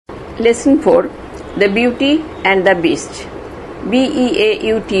Lesson 4. The Beauty and the Beast.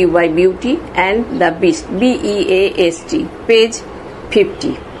 Beauty, Beauty and the Beast. Beast. Page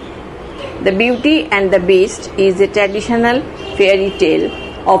 50. The Beauty and the Beast is a traditional fairy tale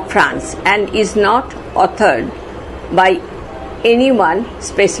of France and is not authored by anyone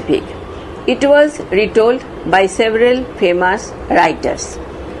specific. It was retold by several famous writers.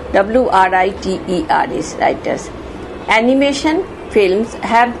 WRITERS writers. Animation films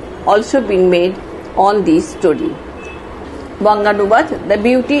have also been made on this story. বঙ্গানুবাদ the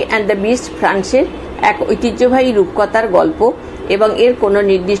beauty and the beast ফ্রান্সের এক ঐতিহ্যবাহী রূপকথার গল্প এবং এর কোনো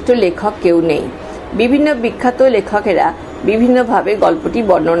নির্দিষ্ট লেখক কেউ নেই। বিভিন্ন বিখ্যাত লেখকেরা বিভিন্নভাবে গল্পটি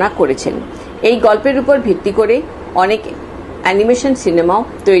বর্ণনা করেছেন। এই গল্পের উপর ভিত্তি করে অনেক অ্যানিমেশন সিনেমাও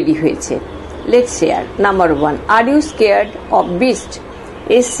তৈরি হয়েছে। Let's share. Number 1, are you scared of beast?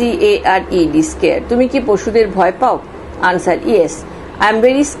 SCARED, square. তুমি কি পশুদের ভয় পাও? Answer, yes, I am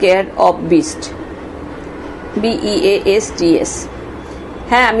very scared of beast. BEASTS,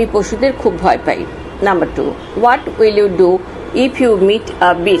 হ্যাঁ, আমি পশুদের খুব ভয় পাই। Number 2, what will you do if you meet a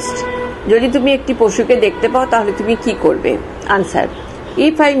beast? যদি তুমি একটি পশুকে দেখতে পাও তাহলে তুমি কি করবে? Answer,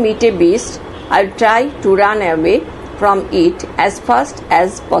 if I meet a beast I try to run away from it as fast as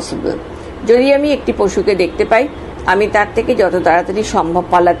possible. যদি আমি একটি পশুকে দেখতে পাই আমি তার থেকে যত তাড়াতাড়ি সম্ভব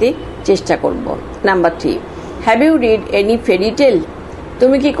পালাতে চেষ্টা করব। Number 3, have you read any ফেরি টেল?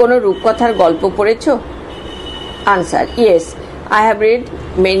 তুমি কি কোনো রূপকথার গল্প পড়েছ? Answer, yes, I have read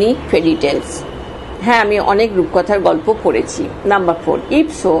many fairy tales. হ্যাঁ, আমি অনেক রূপকথার গল্প পড়েছি। Number 4, if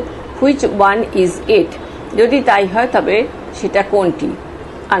so which one is it? যদি তাই হয় তবে সেটা কোনটি?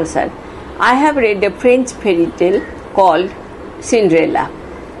 Answer, I have read a French ferry tell called Cinderella.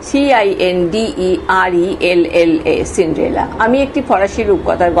 CINDERELLA, Cinderella. আমি একটি ফরাসি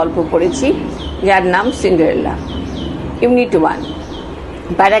রূপকথার গল্প পড়েছি যার নাম Cinderella. Unit 1,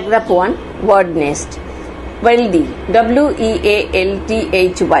 paragraph 1, word nest. Wealthy,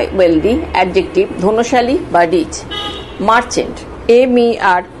 WEALTHY, wealthy, adjective, ধনশালী বা rich. Merchant,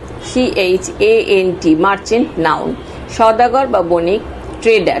 MERCHANT, merchant, noun, সওদাগর বা বণিক।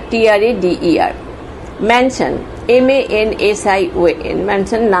 Tedder, TRADER। Mansion, MANSION,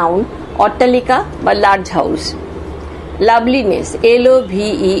 mansion, noun, অট্টালিকা বা লার্জ হাউস। লাভলিনেস,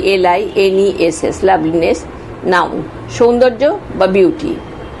 LOVELINESS, লাভলিনেস, নাউন, সৌন্দর্য বা beauty.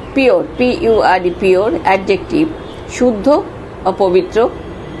 Pure, PURE, pure, adjective, শুদ্ধ বা পবিত্র।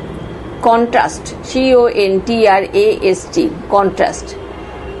 কন্ট্রাস্ট, CONTRAST, কন্ট্রাস্ট,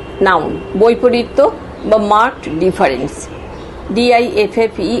 নাউন, বৈপরীত্য বা marked difference.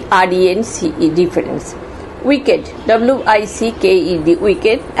 DIFFERENCE, difference. Wicked, WICKED,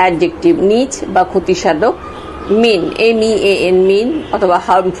 wicked, adjective, নীচ বা ক্ষতিসাধক। মিন, MEAN, মিন অথবা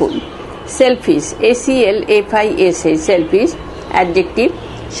harmful. Shellfish, SELFISH, shellfish, adjective,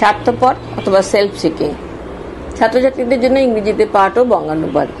 স্বার্থপর অথবা সেলফ সিকিং। ছাত্রছাত্রীদের জন্য ইংরেজিতে পাঠ ও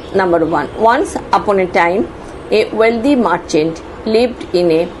বঙ্গানুবাদ। Number 1, once upon A time A wealthy merchant lived in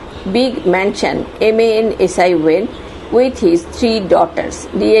a big mansion, MANSION, with his 3 daughters,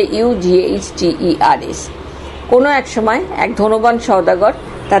 DAUGHTERS। কোনো এক সময় এক ধনবান সওদাগর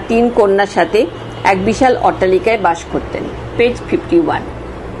তার 3 কন্যার সাথে এক বিশাল অট্টালিকায় বাস করতেন। Page 51।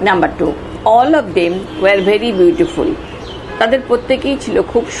 Number 2, all of them were very beautiful. তাদের প্রত্যেকেই ছিল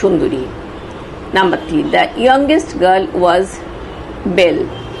খুব সুন্দরী। Number 3, the youngest girl was bell.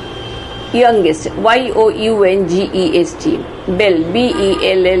 Youngest, YOUNGEST, bell,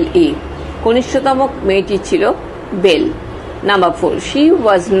 BELLE, কনিষ্ঠতম মেয়েটি ছিল bell. Number 4, she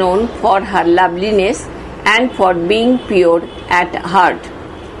was known for her loveliness and for being pure at heart.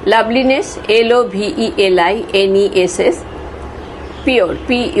 Loveliness, LOVELINESS, pure,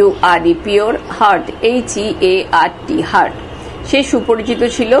 PURE, pure, heart, HEART, heart. সে সুপরিচিত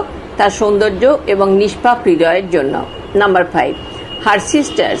ছিল তার সৌন্দর্য এবং নিষ্পাপ হৃদয়ের জন্য। Number 5, her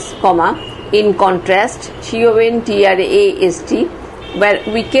sisters, in contrast, CONTRAST, were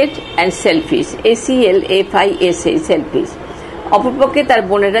wicked and selfish, SELFISH, selfish. অপরপক্ষে তার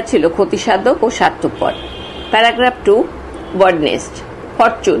বোনেরা ছিল ক্ষতিসাধক ও স্বার্থপর। Paragraph 2, word nest.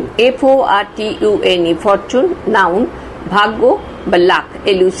 Fortune, FORTUNE, Fortune, noun, ভাগ্য বা lakh,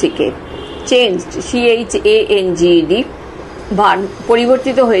 LUCK। Changed, CHANGED, verb,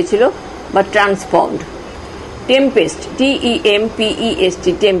 পরিবর্তিত হয়েছিল বা transformed. Tempest, TEMPEST,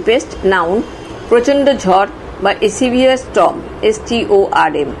 Tempest, noun, প্রচণ্ড ঝড় বা severe Sturm,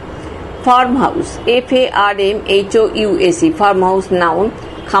 STORM। Farm house, FARMHOUSE, farm house, noun,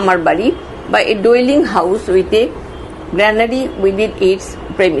 খামার বাড়ি বা এ ডোয়েলিং house with a গ্র্যানারি within it's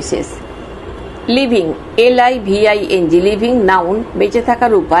premises. Living, LIVING, living, noun, বেঁচে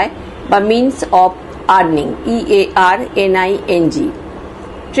থাকার উপায় বা means of earning, EARNING।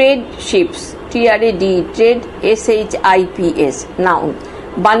 Trade ships, TRAD, trade SHIPS, noun,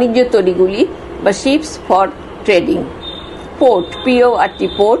 বাণিজ্য তরীগুলি বা ships for trading. Port, PORT,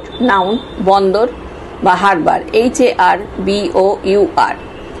 port, noun, বন্দর বা হারবার, HARBOUR।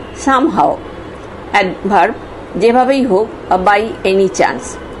 সামহাও, অ্যাডভার্ব, যেভাবেই হোক বা by any chance.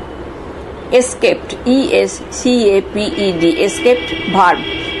 Escaped, ESCAPED, escaped, verb,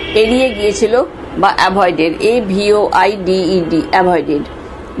 এড়িয়ে গিয়েছিল বা avoided, AVOIDED, avoided.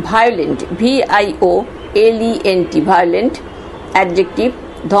 Violent, VIOLENT, violent, adjective,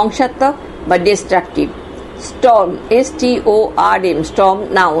 ধ্বংসাত্মক বা destructive. Sturm, STORM, Sturm,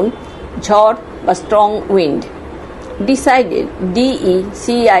 noun, ঝড় বা strong wind. Decided,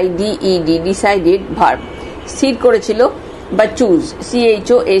 DECIDED, decided, verb, স্থির করেছিল বা choose,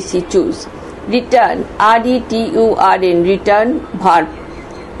 CHOAC, choose. Return, RETURN, return, verb,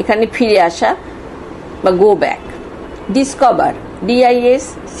 এখানে ফিরে আসা বা go back. Discover,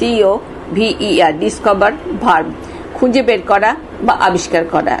 DISCOVER, discover, verb, খুঁজে বের করা বা আবিষ্কার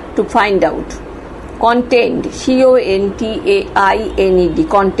করা, to find out. Content, CONTAINED,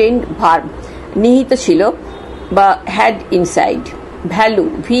 content, verb, নিহিত ছিল বা had inside. Value,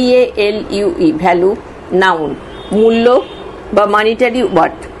 VALUE, value, noun, মূল্য বা monetary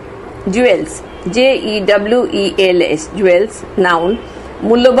worth. Jewels, JEWELS, jewels, noun,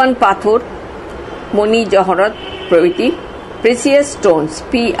 মূল্যবান পাথর, মণি, জহরত প্রভৃতি। Precious Stones,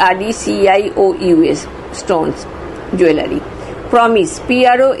 PRECIOUS, Stones, jewellery. Promise,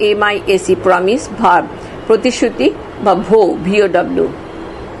 PROMISE, promise, verb, প্রতিশ্রুতি বা VOW।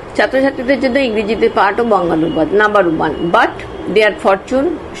 ছাত্রছাত্রীদের জন্য ইংরেজিতে পাঠ ও বঙ্গানুবাদ। Number 1, but there Fortune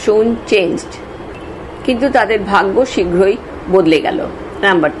soon changed, কিন্তু তাদের ভাগ্য শীঘ্রই বদলে গেল।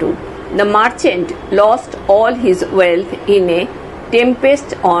 Number 2, the merchant lost all his wealth in a Tempest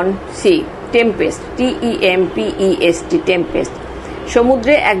on C, Tempest, TEMPEST, Tempest,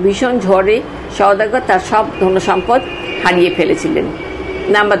 সমুদ্রে এক ভীষণ ঝড়ে সওদাগর তার সব ধনসম্পদ হারিয়ে ফেলেছিলেন।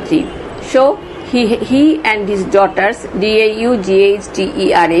 Number 3, show he and his daughters,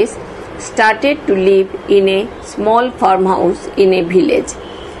 DAUGHTERS, started to live in a small farmhouse in a village,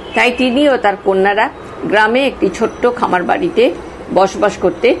 তাই তিনি ও তার কন্যারা গ্রামে একটি ছোট্ট খামার বাড়িতে বসবাস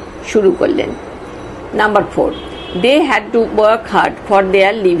করতে শুরু করলেন। Number 4, they had to work hard for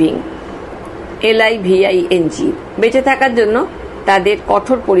their living, LIVING, বেঁচে থাকার জন্য তাদের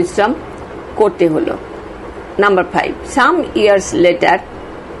কঠোর পরিশ্রম করতে হলো। Number 5, some years later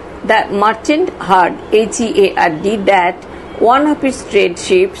the merchant heard, HEARD, that one of his trade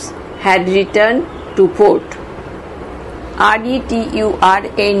ships had returned to port,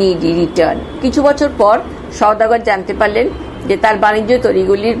 RETURNED, return। কিছু বছর পর সওদাগর জানতে পারলেন যে তার বাণিজ্য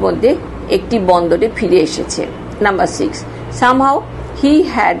তরীগুলির মধ্যে একটি বন্দরে ফিরে এসেছে। Number 6, somehow he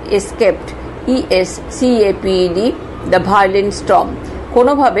had escaped, ESCAPED, the violent storm,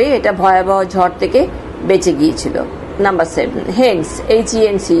 কোনোভাবে এটা ভয়াবহ ঝড় থেকে বেঁচে গিয়েছিল। Number 7, hence,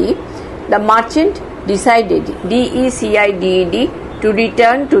 HENCE, the merchant decided, DECIDED, to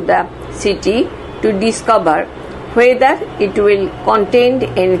return to the city to discover whether it will contain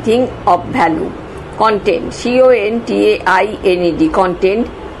anything of value. Contain, CONTAINED, contain,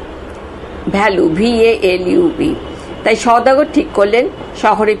 value, VALUE। তাই সওদাগর ঠিক করলেন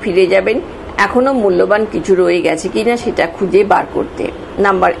শহরে ফিরে যাবেন, এখনো মূল্যবান কিছু রয়ে গেছে কিনা সেটা খুঁজে বার করতে।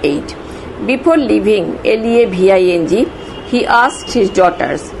 Number 8, before leaving, LEAVING, he asked his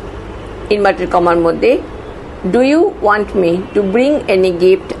daughters, inverted কমার মধ্যে, do you want me to bring any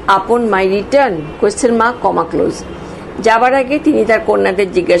gift upon my return, ? Comma close. যাবার আগে তিনি তার কন্যাদের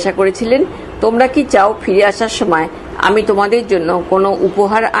জিজ্ঞাসা করেছিলেন, তোমরা কি চাও ফিরে আসার সময় আমি তোমাদের জন্য কোনো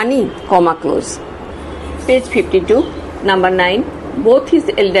উপহার আনি, comma close. Page 52, number 9, both his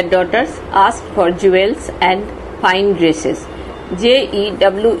elder daughters asked for jewels and fine dresses,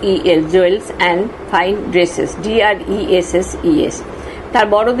 JEWEL, jewels and fine dresses, DRESSES। তার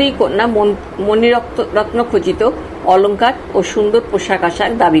বড় দুই কন্যা মণিরত্ন খচিত অলংকার ও সুন্দর পোশাক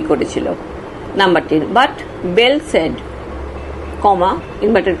আশাক দাবি করেছিল। Number 10, but bell shed, comma,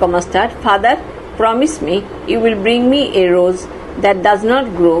 inverted comma star, father promise me you will bring me a rose that does not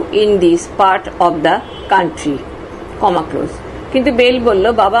grow in this part of the country, comma close. কিন্তু বেল বলল,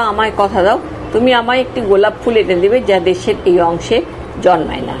 বাবা আমায় কথা দাও, তুমি আমায় একটি গোলাপ ফুল এনে দেবে যা দেশের এই অংশে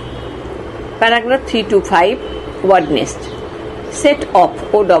জন্মায় না। Paragraph 3 to 5, word nest. Set of,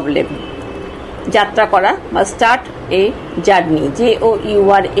 OFF, যাত্রা করা বা start a journey,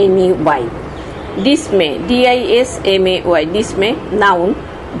 JOURNEY। ডিসমে, DISMAY, ডিসমে, noun,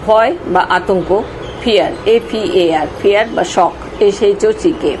 ভয় বা আতঙ্ক। ফিয়ার, FEAR, ফিয়ার বা শক,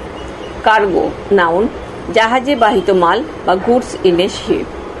 SHOCK। কার্গো, নাউন, জাহাজে বাহিত মাল বা goods in a ship.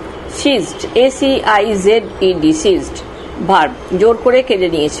 Ceased, SEIZED, ceased, verb, জোর করে কেড়ে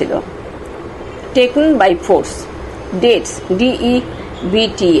নিয়েছিল। Taken by force. Dates,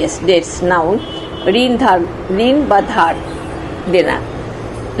 DEBTS, dates noun, ঋণ বা ধার দেনা।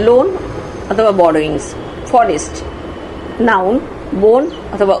 লোন অথবা বরোয়িংস। ফরেস্ট নাউন, বন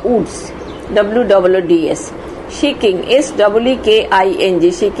অথবা Woods, WWDS। Seeking, SEEKING,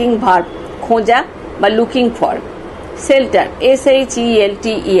 seeking verb, খোঁজা বা looking for. Shelter,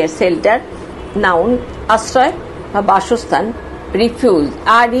 SHELTER, shelter noun, আশ্রয় বা বাসস্থান। রিফিউজ,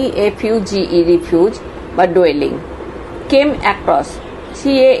 REFUGE, রিফিউজ বা ডোয়েলিং। কেম অ্যাক্রস,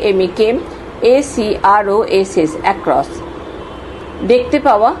 CAME, কেম, ACROSS, অ্যাক্রস। দেখতে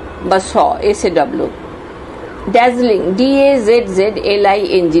পাওয়া বা স, SAW। Dazzling,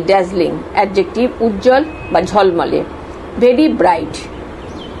 DAZZLING, dazzling adjective, উজ্জ্বল বা ঝলমলে। Very bright.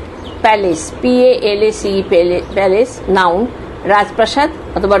 Palace, PALACE, palace noun, রাজপ্রাসাদ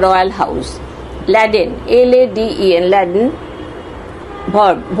অথবা রয়্যাল হাউস। ল্যাডেন, LADEN, ল্যাডেন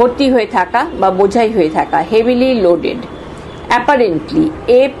ভার্ব, ভর্তি হয়ে থাকা বা বোঝাই হয়ে থাকা। Heavily loaded. Apparently,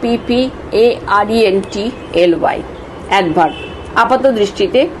 APPARENTLY, adverb, আপাত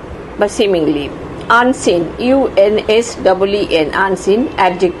দৃষ্টিতে বা seemingly. Unseen, UNSEEN, unseen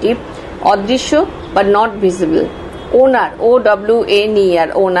adjective, অদৃশ্য বা not visible. Owner, OWNER,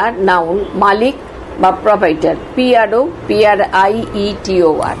 owner noun, মালিক বা proprietor.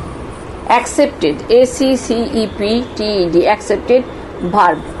 PROPRIETOR। Accepted, ACCEPTED, accepted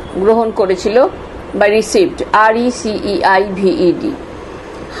verb, গ্রহণ করেছিল বা রিসিভড, RECEIVED।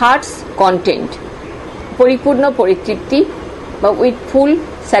 হার্টস কন্টেন্ট, পরিপূর্ণ পরিতৃপ্তি বা with full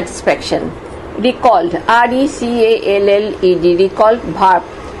satisfaction. Recalled, RECALLED, recalled verb,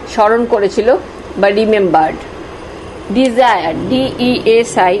 স্মরণ করেছিল বা remembered. Desire,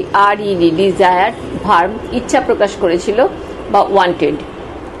 DESIRED, desire verb, ইচ্ছা প্রকাশ করেছিল বা wanted.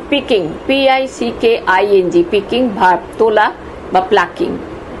 Peking, PICKING, Peking verb, তোলা বা প্লাকিং।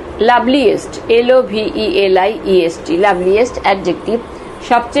 লাভলিয়েস্ট, LOVELIEST, লাভলিয়েস্ট অ্যাডজেক্টিভ,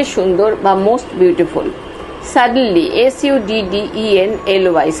 সবচেয়ে সুন্দর বা most beautiful. Suddenly,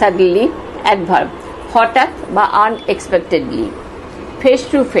 SUDDENLY, suddenly adverb, হঠাৎ বা আনএক্সপেক্টেডলি। ফেস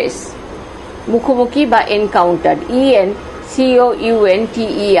টু ফেস, মুখোমুখি বা encounter,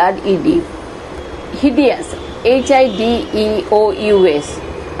 ENCOUNTERED। Hideous, HIDEOUS,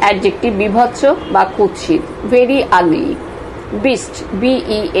 adjective, বিভৎস বা কুৎসিত। ভেরি আগলি। বিস্ট,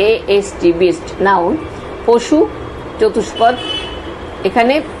 BEAST, বিস্ট নাউন, পশু চতুষ্পদ,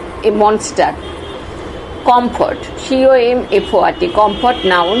 এখানে এ monster. Comfort, COMFORT, comfort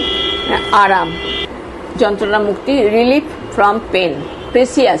noun, আরাম, যন্ত্রণা মুক্তি। Relief from pen.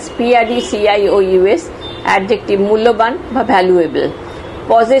 Precious, PRECIOUS, adjective, মূল্যবান বা ভ্যালুয়েবল।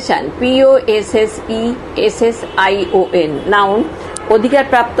 পজেশন, POSSESSION, নাউন,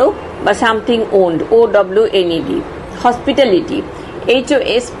 অধিকারপ্রাপ্ত বা something owned, OWNED। Hospitality,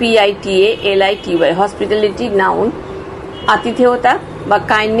 HOSPITALITY, hospitality noun, আতিথেয়তা বা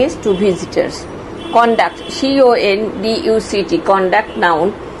kindness two visitors. Conduct, CONDUCT, conduct noun,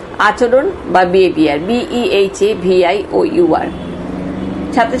 আচরণ বা বিহেভিয়ার, BEHAVIOUR।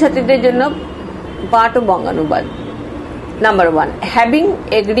 ছাত্রছাত্রীদের জন্য পাঠ ও বঙ্গানুবাদ। Number 1, having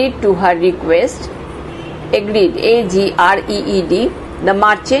agreed to her request, agreed, AGREED, the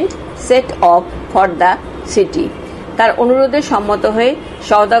merchant set of for the city, তার অনুরোধে সম্মত হয়ে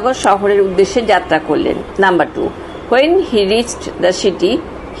সওদাগর শহরের উদ্দেশ্যে যাত্রা করলেন। Number 2, when he reached the city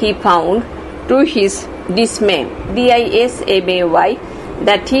he found to his dismay, DISMAY,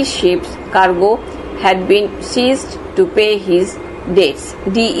 that his ship's cargo had been seized to pay his debts,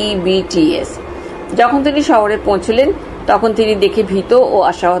 DEBTS। যখন তিনি শহরে পৌঁছলেন তখন তিনি দেখে ভীত ও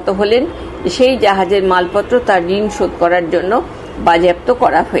আশাহত হলেন সেই জাহাজের মালপত্র তার ঋণ শোধ করার জন্য বাজেয়াপ্ত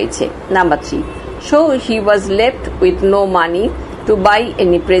করা হয়েছে। Number 3, so he was left with no money to buy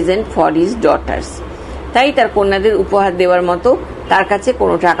any present for his daughters, তাই তার কন্যাদের উপহার দেওয়ার মতো তার কাছে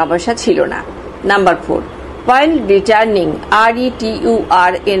কোনো টাকা পয়সা ছিল না। Number 4, while returning,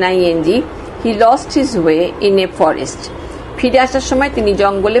 RETURNING, he lost his way in a forest, ফিরে আসার সময় তিনি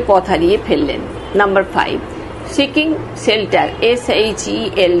জঙ্গলে পথ হারিয়ে ফেললেন। Number 5, seeking shelter,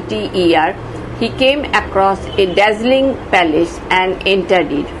 SHELTER, he came across a dazzling palace and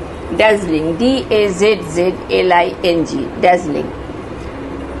entered it, dazzling, DAZZLING, dazzling।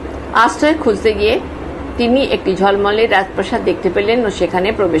 আশ্রয় খুঁজতে গিয়ে তিনি একটি ঝলমলে রাজপ্রাসাদ দেখতে পেলেন ও সেখানে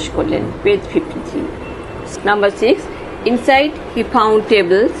প্রবেশ করলেন। Page 53। Number 6, inside he found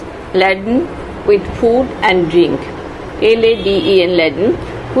tables laden with food and drink, LADEN, laden,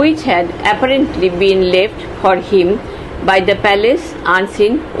 which had apparently been left for him by the palace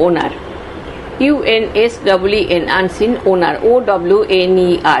unseen owner, UNSWEN, unseen owner,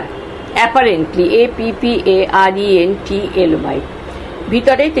 OWNER। Apparently, APPARENTLY।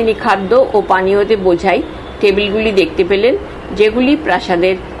 ভিতরে তিনি খাদ্য ও পানীয়তে বোঝাই টেবিলগুলি দেখতে পেলেন, যেগুলি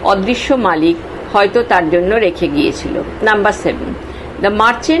প্রাসাদের অদৃশ্য মালিক হয়তো তার জন্য রেখে গিয়েছিল। Number 7, the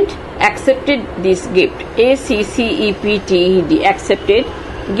merchant accepted this gift, ACCEPTED, accepted,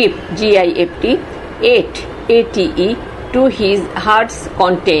 gift, GIFT, ATE, to his heart's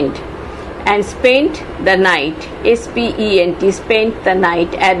content, and spent the night, SPENT, spent the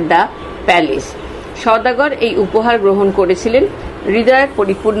night at the palace। সওদাগর এই উপহার গ্রহণ করেছিলেন, হৃদয়ের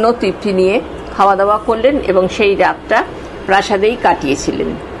পরিপূর্ণ তৃপ্তি নিয়ে খাওয়া দাওয়া করলেন এবং সেই রাতটা প্রাসাদেই কাটিয়েছিলেন।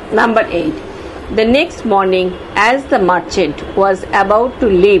 Number 8, the next morning as the merchant was about to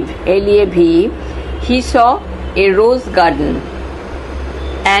leave LAVE, he saw a rose garden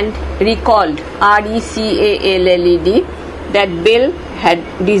and recalled, RECALLED, that Bell had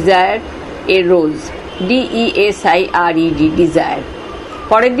desired a rose, DESIRED, desire।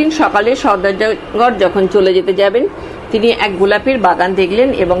 পরের দিন সকালে সওদাগর যখন চলে যেতে যাবেন, তিনি এক গোলাপের বাগান দেখলেন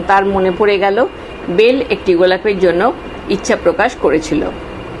এবং তার মনে পড়ে গেল বেল একটি গোলাপের জন্য ইচ্ছা প্রকাশ করেছিল।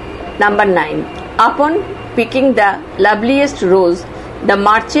 Number 9, upon picking the loveliest rose, the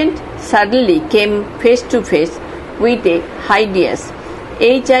merchant suddenly came face to face with a hideous,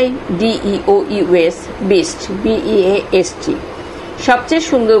 HIDEOUS, beast, BEAST। সবচেয়ে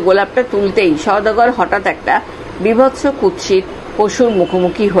সুন্দর গোলাপটা তুলতেই সওদাগর হঠাৎ একটা বিভৎস কুৎসিত পশুর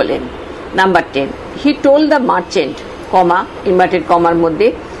মুখোমুখি হলেন। Number 10, he told the merchant, inverted কমার মধ্যে,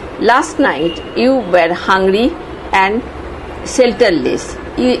 last night you were hungry and shelterless,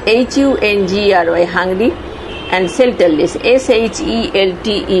 HUNGRY, hungry and shelterless,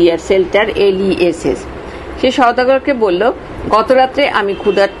 SHELTER, shelter, LESS। সে সওদাগরকে বলল, গত রাত্রে আমি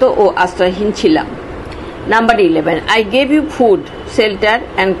ক্ষুধার্ত ও আশ্রয়হীন ছিলাম। Number 11, I gave you food, shelter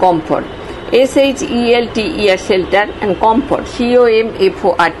and comfort, SHELTER, shelter and comfort,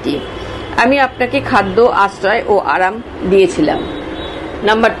 COMFORT। আমি আপনাকে খাদ্য, আশ্রয় ও আরাম দিয়েছিলাম।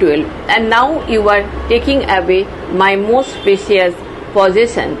 Number 12, and now you are taking away my most precious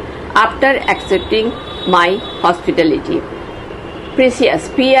possession after accepting my hospitality। Precious,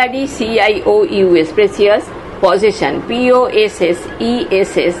 PRECIOUS, precious, possession,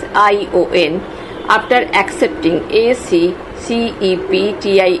 POSSESSION, after accepting,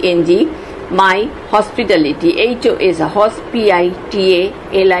 ACCEPTING, my hospitality,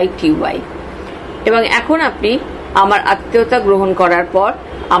 HOSPITALITY। এবং এখন আপনি আমার আতিথ্যতা গ্রহণ করার পর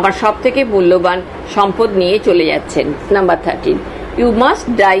আমার সব থেকে মূল্যবান সম্পদ নিয়ে চলে যাচ্ছেন। Number 13, you must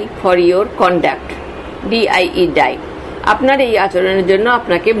die for your conduct, DIE, die। আপনার এই আচরণের জন্য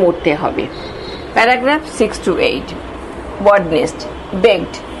আপনাকে মরতে হবে। Paragraph 6 to 8, word nest,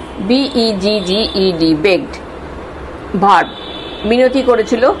 begged, BEGGED, begged, verb, মিনতি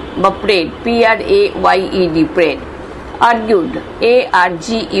করেছিল বা prayed, PRAYED, prayed. argued,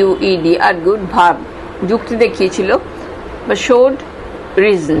 ARGUED, argued, verb, যুক্তি দেখিয়েছিল বা showed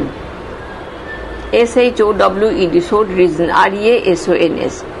reason, SHOWED, showed reason,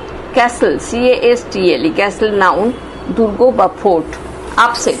 REASONS। castle, CASTLE, castle, noun, দুর্গ বা ফোর্ট।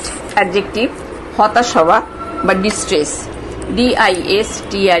 আপসেট, অ্যাডজেক্টিভ, হতাশ হওয়া বা ডিস্ট্রেস,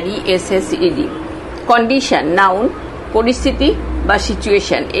 DISTRESSED। কন্ডিশন, নাউন, পরিস্থিতি বা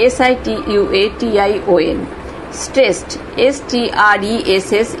situation, SITUATION। Stressed,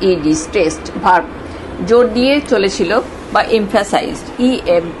 STRESSED, stressed, verb, জোর দিয়ে চলেছিল বা emphasised,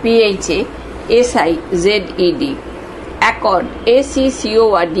 EMPHASIZED। Accord,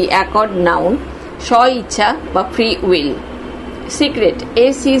 ACCORD, accord, noun, স্ব ইচ্ছা বা free will. Secret,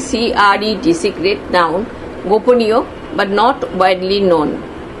 ACCRET, secret, noun, গোপনীয় বা not widely known.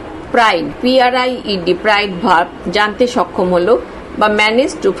 Pride, PRIED, pride, verb, জানতে সক্ষম হলো বা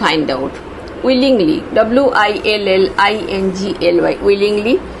manage to find out. Willingly, WILLINGLY,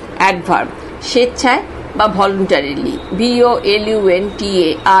 willingly, adverb, স্বেচ্ছায় বা voluntarily,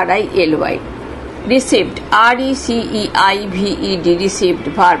 VOLUNTARILY। Received, RECEIVED, received,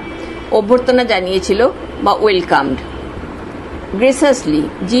 verb, অভ্যর্থনা জানিয়েছিল বা ওয়েলকামড। গ্রেসাসলি,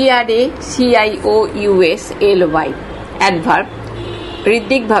 GRACIOUSLY, অ্যাডভার্ব,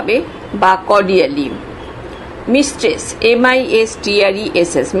 হৃদ্যিকভাবে বা cordially. Mistress,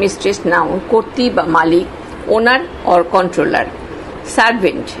 MISTRESS, mistress, noun, কর্ত্রী বা মালিক, ওনার অর কন্ট্রোলার।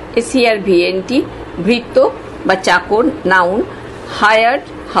 সার্ভেন্ট, SERVANT, ভৃত্য বা চাকর, নাউন, হায়ার্ড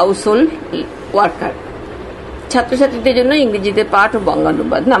হাউসহোল্ড ওয়ার্কার। ছাত্রছাত্রীদের জন্য ইংরেজিতে পাঠ ও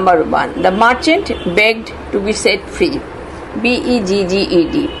বঙ্গানুবাদ। Number 1, the merchant begged two B set free,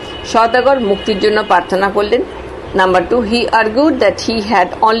 BEGGED, সওদাগর মুক্তির জন্য প্রার্থনা করলেন। Number 2, he আর্গুড that he had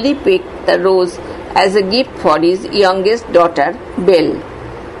only picked the rose as a gift for his youngest daughter bell.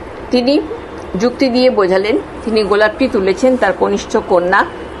 তিনি যুক্তি দিয়ে বোঝালেন তিনি গোলাপটি তুলেছেন তার কনিষ্ঠ কন্যা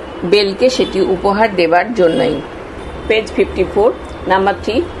বেলকে সেটি উপহার দেবার জন্যই। Page 54, number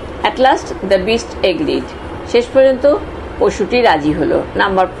 3, at last the beast agreed, শেষ পর্যন্ত পশুটি রাজি হলো।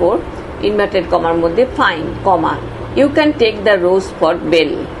 নাম্বার 4, ইনভার্টেড কমার মধ্যে fine, comma, you can take the rose for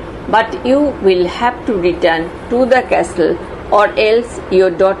bell, but you will have to return to the castle or else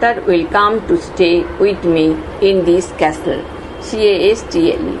your daughter will come to stay with me in this castle.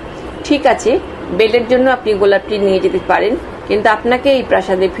 CASTLE, ঠিক আছে, বেলের জন্য আপনি গোলাপটি নিয়ে যেতে পারেন, কিন্তু আপনাকে এই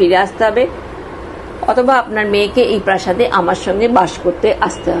প্রাসাদে ফিরে আসতে হবে, অথবা আপনার মেয়েকে এই প্রাসাদে আমার সঙ্গে বাস করতে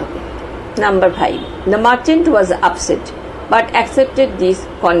আসতে হবে। Number 5, the merchant was upset but accepted this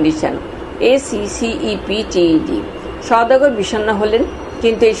condition. ACCEPTED, সওদাগর বিষণ্ণ হলেন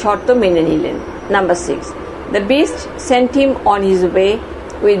কিন্তু এই শর্ত মেনে নিলেন। Number 6, the beast sent him on his way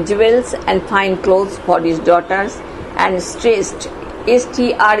with jewels and fine clothes for his daughters and stressed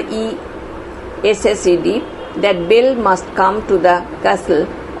STRESSED that Belle must come to the castle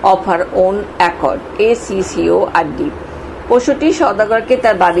of her own accord. ACCORD, পশুটি সওদাগরকে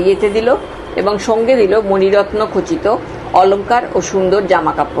তার বাড়ি যেতে দিল এবং সঙ্গে দিল মণিরত্ন খচিত অলঙ্কার ও সুন্দর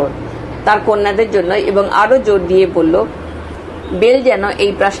জামাকাপড় তার কন্যাদের জন্য, এবং আরও জোর দিয়ে বলল বেল যেন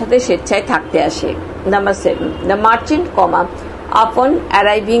এই প্রাসাদে স্বেচ্ছায় থাকতে আসে। Number 7, the merchant, upon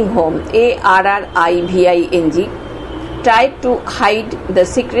arriving home, ARRIVING, tried to hide the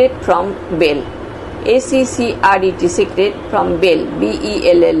secret from Belle, ACCRET, secret from Belle,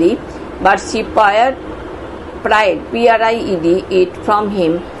 BELLE, but she pried it from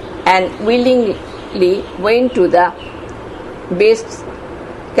him and willingly went to the beast's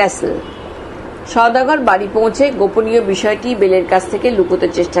castle. সওদাগর বাড়ি পৌঁছে গোপনীয় বিষয়টি বেলের কাছ থেকে লুকোতে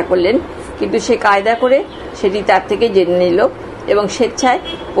চেষ্টা করলেন, কিন্তু সে কায়দা করে সেটি তার থেকে জেনে নিল এবং স্বেচ্ছায়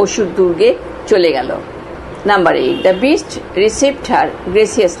পশুর দুর্গে চলে গেল। Number 8, the beast received her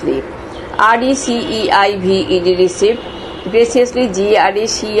graciously, RECEIVED, received, graciously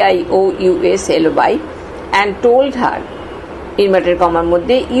GRACIOUSLY, and told her, inverted কমার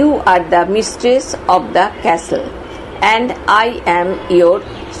মধ্যে, you are the mistress of the castle and I am your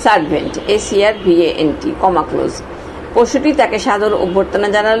servant, SERVANT, comma close. পশুটি তাকে সাদর অভ্যর্থনা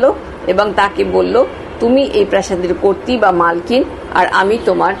জানালো এবং তাকে বলল, তুমি এই প্রাসাদের কর্ত্রী বা মালকিন আর আমি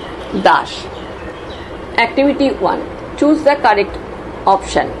তোমার Das. Activity 1, choose the correct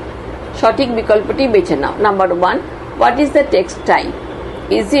option, সঠিক বিকল্পটি বেছে নাও। Number 1, what is the text type?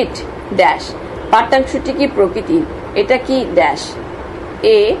 Is it dash, পাঠ্যাংশটি কি প্রকৃতির, এটা কি dash.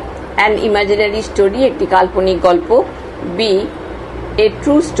 A, an imaginary story, একটি কাল্পনিক গল্প। বি, এ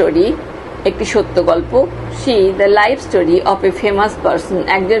ট্রু স্টোরি, একটি সত্য গল্প। C, the life story of a famous person,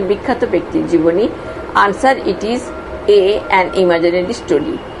 একজন বিখ্যাত ব্যক্তির জীবনী। Answer, it is a, an imaginary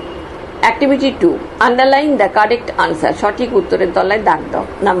story. Activity 2, underline the correct answer, সঠিক উত্তরের তলায় দাগ দাও।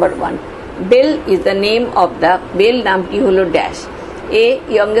 Number 1, bell is the name of the, bell নামটি হলো ড্যাশ। এ,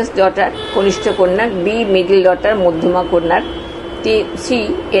 ইয়ংগেস্ট ডটার, কনিষ্ঠ কন্যা। বি, মিডল ডটার, মধ্যমা কন্যার। সি,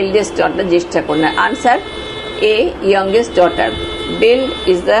 এল্ডেস্ট ডটার, জ্যেষ্ঠা কন্যার। Answer, A, youngest daughter. Bell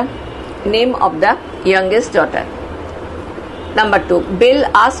is the name of the youngest daughter. Number 2, bell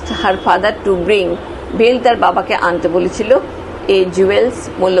asked her father to bring, bell তার বাবাকে আনতে বলেছিল। এ, জুয়েলস,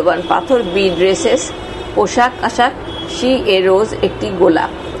 মূল্যবান পাথর। বি, ড্রেসেস, পোশাক আশাক। সি, এ রোজ, একটি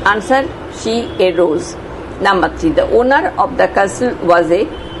গোলাপ। Answer, C, A rose. Number 3, the owner of the castle ওয়াজ এ,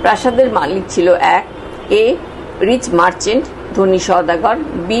 প্রাসাদের মালিক ছিল এক। এ, রিচ মার্চেন্ট, ধনী সওদাগর।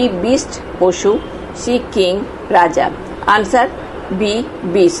 বি, বিস্ট, পশু। সি, কিং, রাজা। Answer, B,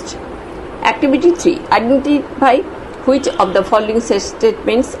 beast. Activity 3, identify which of the following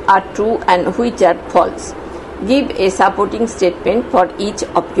statements are true and which are false. Give a supporting statement for each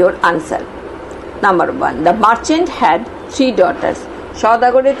of your answer. Number 1, the merchant had 3 daughters,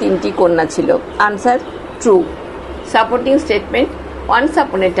 সওদাগরের 3টি কন্যা ছিল। Answer, true. Supporting statement, once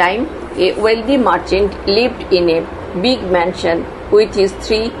upon a time a wealthy merchant lived in a big mansion with his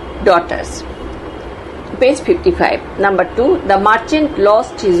 3 daughters. Page 55, number 2, the merchant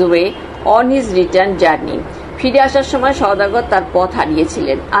lost his way on his return journey. ফিরে আসার সময় সওদাগর তার পথ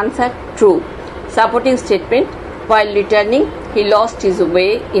হারিয়েছিলেন। Answer, true. Supporting statement, while returning he lost his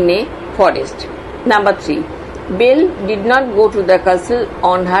way in a forest. Number 3, Belle did not go to the castle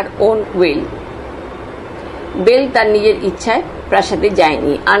on her own will. Bell তার নিজের ইচ্ছায় প্রাসাদে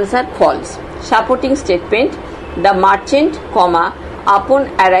যায়নি। Answer, false. Supporting statement, the merchant, upon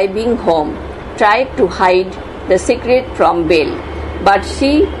arriving home tried to hide the secret from Belle, but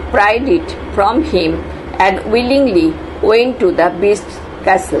she pried it from him and willingly went to the beast's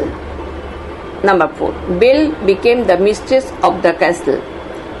castle. Number 4, Belle became the mistress of the castle.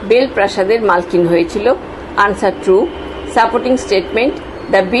 Bell প্রাসাদের মালকিন হয়েছিল। Answer, true. Supporting statement,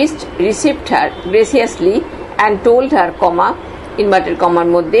 the beast received her graciously and told her, inverted কমার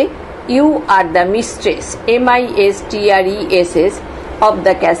মধ্যে, you are the mistress MISTRESS of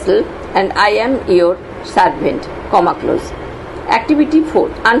the castle and I am your servant, comma close. Activity 4.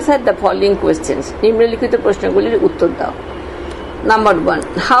 Answer the following questions. নিম্নলিখিত প্রশ্নগুলির উত্তর দাও। Number 1.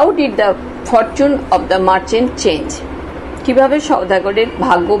 How did the fortune of the merchant change? কিভাবে সওদাগরের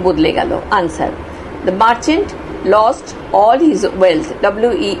ভাগ্য বদলে গেল? Answer. The merchant lost all his wealth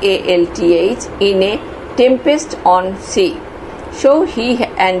WEALTH in a tempest on sea. So he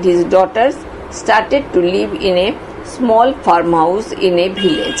and his daughters started to live in a small farmhouse in a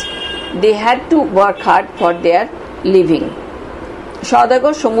village. They had to work hard for their living.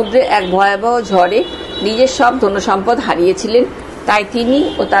 সওদাগর সমুদ্রে এক ভয়াবহ ঝড়ে নিজের সব ধনসম্পদ হারিয়েছিলেন, তাই তিনি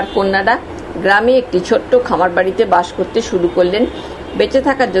ও তার কন্যারা গ্রামে একটি ছোট্ট খামার বাড়িতে বাস করতে শুরু করলেন। বেঁচে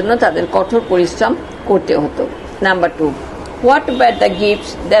থাকার জন্য তাদের কঠোর পরিশ্রম করতে হতো। Number 2. What wire the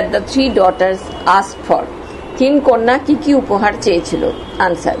gifts that the 3 daughters asked for? 3 কন্যা কি কি উপহার চেয়েছিল?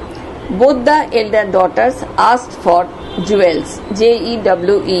 Answer. Both the elder daughters asked for jewels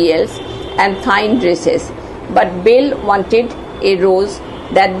JEWELS and fine dresses, but Belle wanted a rose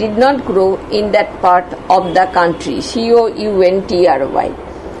that did not grow in that part of the country COUNTRY.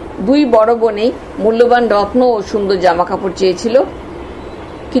 2 বড় বোনেই মূল্যবান রত্ন ও সুন্দর জামাকাপড় চেয়েছিল,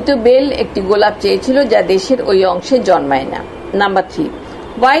 কিন্তু বেল একটি গোলাপ চেয়েছিল যা দেশের ওই অংশে জন্মায় না। Number 3.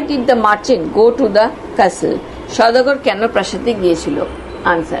 Why did the merchant go to the castle? সওদাগর কেন প্রাসাদে গিয়েছিল?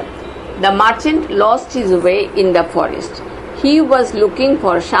 Answer. The merchant lost his way in the forest. He was looking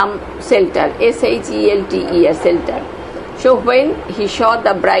for some shelter SHELTER shelter. So when he saw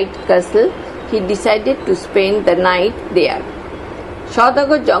the bright castle, he decided to spend the night there.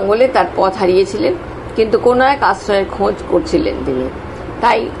 সওদাগর জঙ্গলে তার পথ হারিয়েছিলেন, কিন্তু কোনো এক আশ্রয়ের খোঁজ করছিলেন তিনি।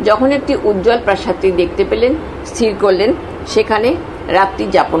 তাই যখন একটি উজ্জ্বল প্রাসাদটি দেখতে পেলেন, স্থির করলেন সেখানে রাত্রি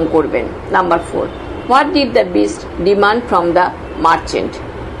যাপন করবেন। Number 4. What did the beast demand from the merchant?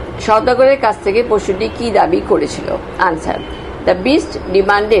 সওদাগরের কাছ থেকে পশুটি কি দাবি করেছিল? Answer. The beast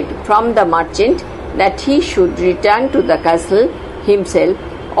demanded from the merchant that he should return to the castle himself,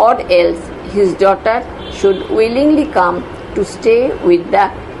 or else his daughter should willingly come to stay with the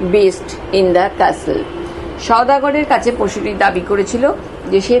beast in the castle. সওদাগরের কাছে পশুটি দাবি করেছিল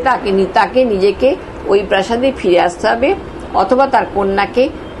যে সে তাকে নিজেকে ওই প্রাসাদে ফিরে আসতে হবে, অথবা তার কন্যাকে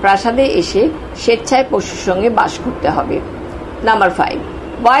প্রাসাদে এসে স্বেচ্ছায় পশুর সঙ্গে বাস করতে হবে। Number 5.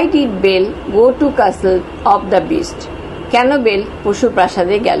 Why did Belle go to castle of the beast? কেন বেল পশুর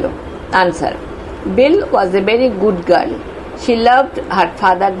প্রাসাদে গেল? Answer. Belle was a very good girl. She loved her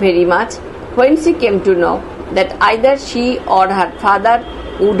father very much. When she came to know that either she or her father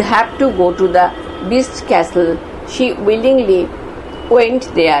would have to go to the beast castle, she willingly went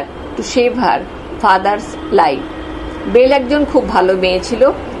there to save her father's life. Bell একজন খুব ভালো মেয়ে ছিল,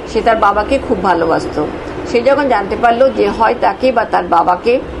 সে তার বাবাকে খুব ভালোবাসতো। সে যখন জানতে পারলো যে হয় তাকে বা তার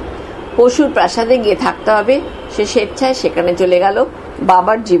বাবাকে পশুর প্রাসাদে গিয়ে থাকতে হবে, সে স্বেচ্ছায় সেখানে চলে গেল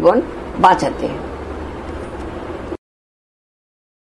বাবার জীবন বাঁচাতে।